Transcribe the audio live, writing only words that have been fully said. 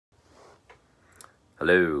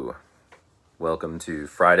Hello, welcome to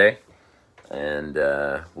Friday, and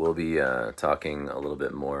we'll be talking a little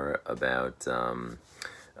bit more about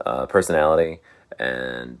personality.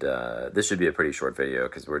 And this should be a pretty short video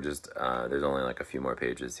because we're just there's only like a few more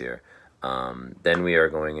pages here. Then we are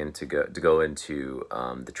going into go into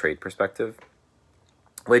the trait perspective,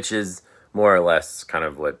 which is more or less kind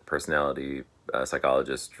of what personality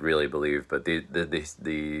psychologists really believe. But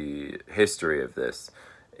the history of this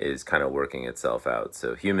is kind of working itself out.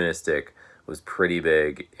 So humanistic was pretty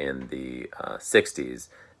big in the 60s,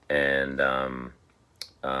 and kind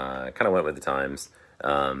of went with the times.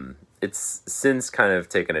 It's since kind of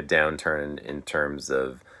taken a downturn in terms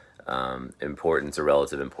of importance or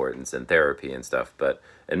relative importance in therapy and stuff.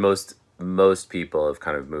 And most people have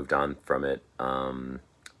kind of moved on from it.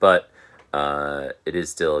 But it is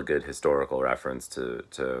still a good historical reference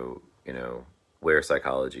to where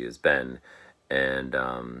psychology has been. And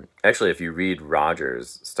actually, if you read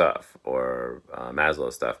Rogers' stuff or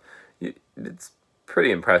Maslow's stuff, it's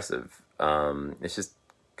pretty impressive. It's just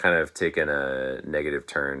kind of taken a negative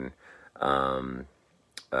turn. But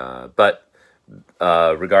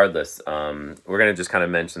regardless, we're going to just kind of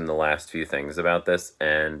mention the last few things about this.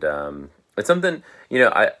 And it's something,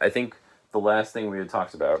 I think the last thing we had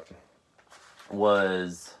talked about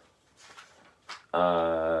was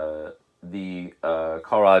the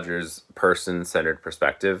Carl Rogers person-centered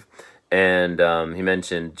perspective, and he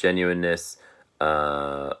mentioned genuineness,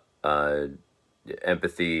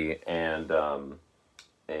 empathy, and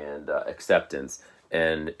acceptance,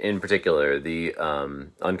 and in particular, the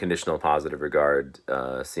unconditional positive regard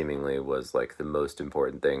seemingly was like the most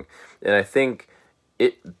important thing, and I think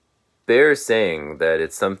it bears saying that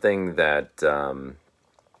it's something that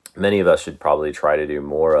many of us should probably try to do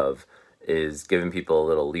more of, is giving people a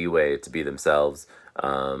little leeway to be themselves.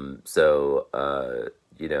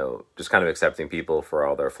 Just kind of accepting people for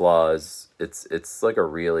all their flaws. It's like a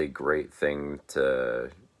really great thing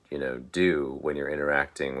to, do when you're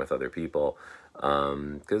interacting with other people.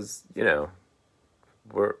 Because,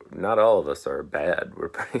 we're not all of us are bad.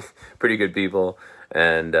 We're pretty good people.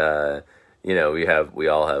 And, we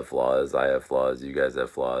all have flaws. I have flaws. You guys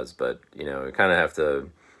have flaws. But, we kind of have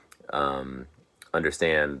to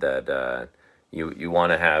understand that you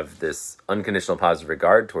want to have this unconditional positive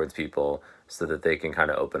regard towards people so that they can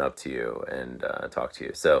kind of open up to you and talk to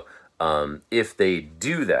you. So if they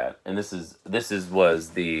do that, and this was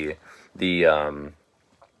the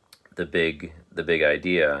big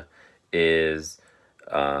idea, is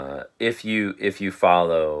if you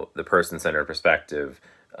follow the person-centered perspective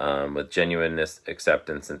with genuineness,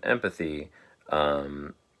 acceptance, and empathy,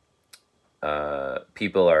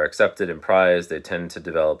 people are accepted and prized. They tend to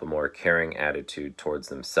develop a more caring attitude towards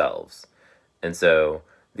themselves. And so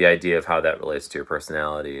the idea of how that relates to your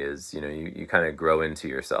personality is, you kind of grow into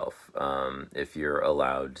yourself if you're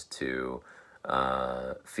allowed to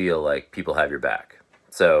feel like people have your back.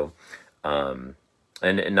 So, and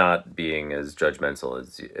not being as judgmental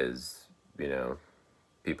as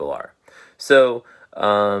people are. So,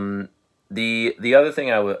 the other thing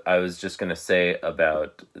I was just going to say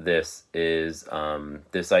about this is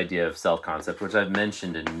this idea of self-concept, which I've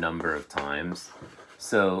mentioned a number of times.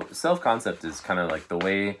 So self-concept is kind of like the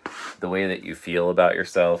way that you feel about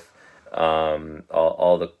yourself,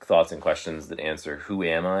 all the thoughts and questions that answer who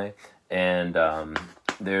am I, and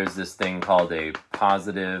there's this thing called a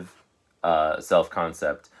positive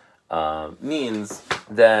self-concept, means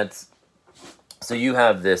that so you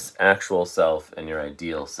have this actual self and your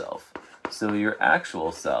ideal self. So your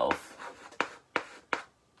actual self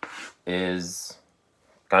is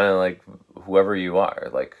kind of like whoever you are,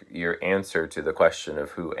 like your answer to the question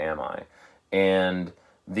of who am I. And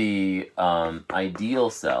the ideal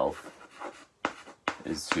self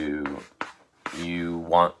is who you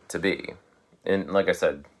want to be. And like I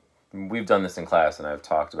said, we've done this in class and I've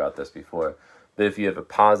talked about this before, but if you have a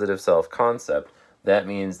positive self-concept, that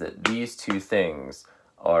means that these two things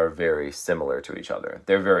are very similar to each other.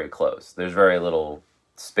 They're very close. There's very little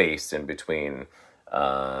space in between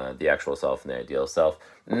the actual self and the ideal self.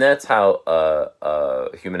 And that's how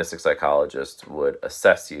a humanistic psychologist would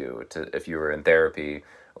assess you if you were in therapy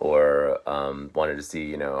or wanted to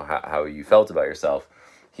see, how you felt about yourself.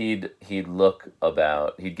 He'd give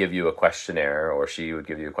you a questionnaire, or she would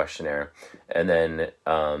give you a questionnaire, and then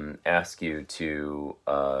ask you to,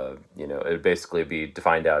 it would basically be to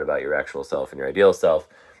find out about your actual self and your ideal self.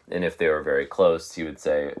 And if they were very close, he would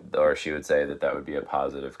say, or she would say, that would be a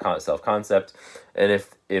positive self-concept. And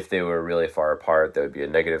if they were really far apart, that would be a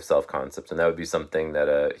negative self-concept. And that would be something that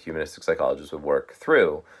a humanistic psychologist would work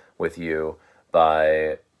through with you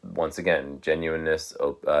by once again, genuineness,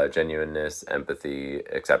 empathy,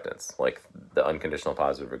 acceptance, like the unconditional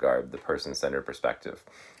positive regard, the person-centered perspective.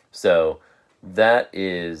 So that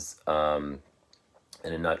is, in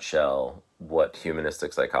a nutshell, what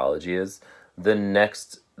humanistic psychology is. The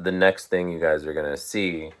next thing you guys are gonna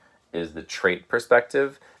see is the trait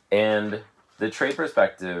perspective, and the trait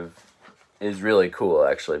perspective is really cool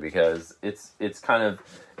actually, because it's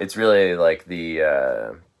really like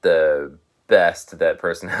the best that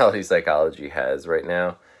personality psychology has right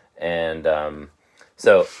now. And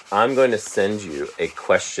so I'm going to send you a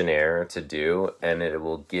questionnaire to do, and it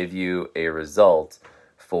will give you a result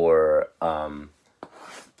for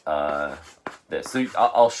this. So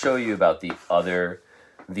I'll show you about the other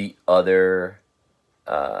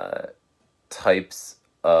types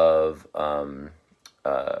of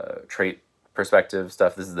trait perspective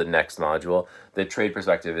stuff. This is the next module. The trait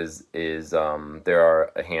perspective is there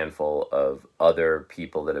are a handful of other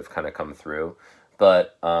people that have kind of come through,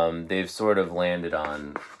 but they've sort of landed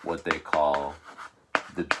on what they call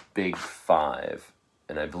the big five.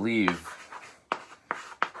 And I believe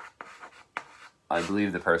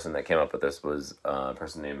the person that came up with this was a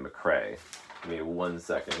person named McCrae. Give me 1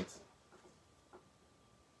 second.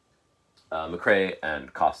 McCrae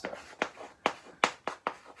and Costa.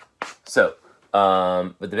 So,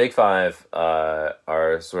 but the big five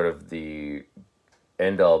are sort of the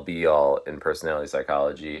end-all be-all in personality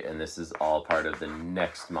psychology, and this is all part of the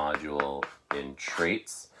next module in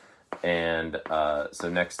traits. And so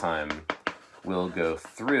next time we'll go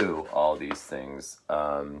through all these things.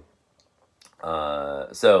 But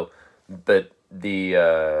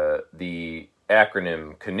the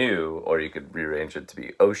acronym CANOE, or you could rearrange it to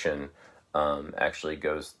be OCEAN, actually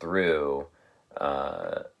goes through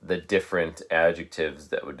the different adjectives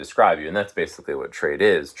that would describe you, and that's basically what trait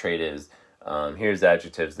is. Trait is, here's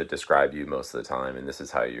adjectives that describe you most of the time, and this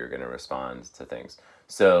is how you're going to respond to things.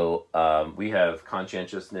 So we have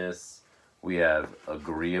conscientiousness, we have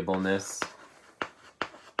agreeableness,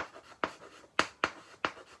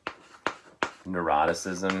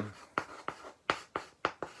 neuroticism,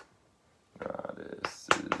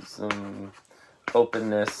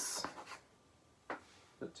 openness, is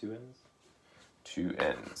that 2 N's? 2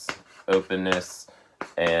 N's. Openness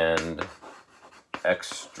and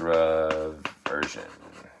extraversion.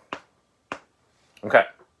 Okay.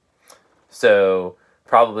 So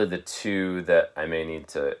probably the two that I may need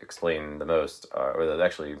to explain the most are, or there's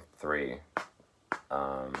actually 3,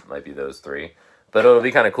 might be those 3. But it'll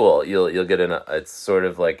be kind of cool. You'll get it's sort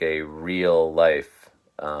of like a real life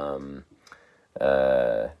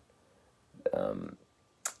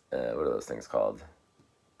what are those things called?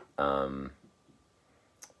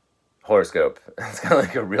 Horoscope. It's kind of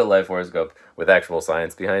like a real life horoscope with actual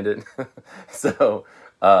science behind it. So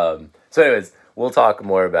anyways, we'll talk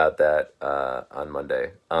more about that on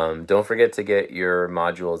Monday. Don't forget to get your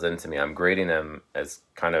modules into me. I'm grading them as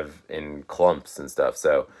kind of in clumps and stuff.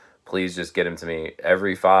 So please just get them to me.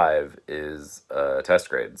 Every 5 is a test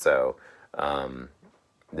grade. So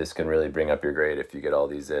this can really bring up your grade if you get all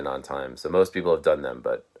these in on time. So most people have done them,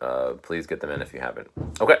 but please get them in if you haven't.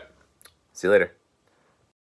 Okay. See you later.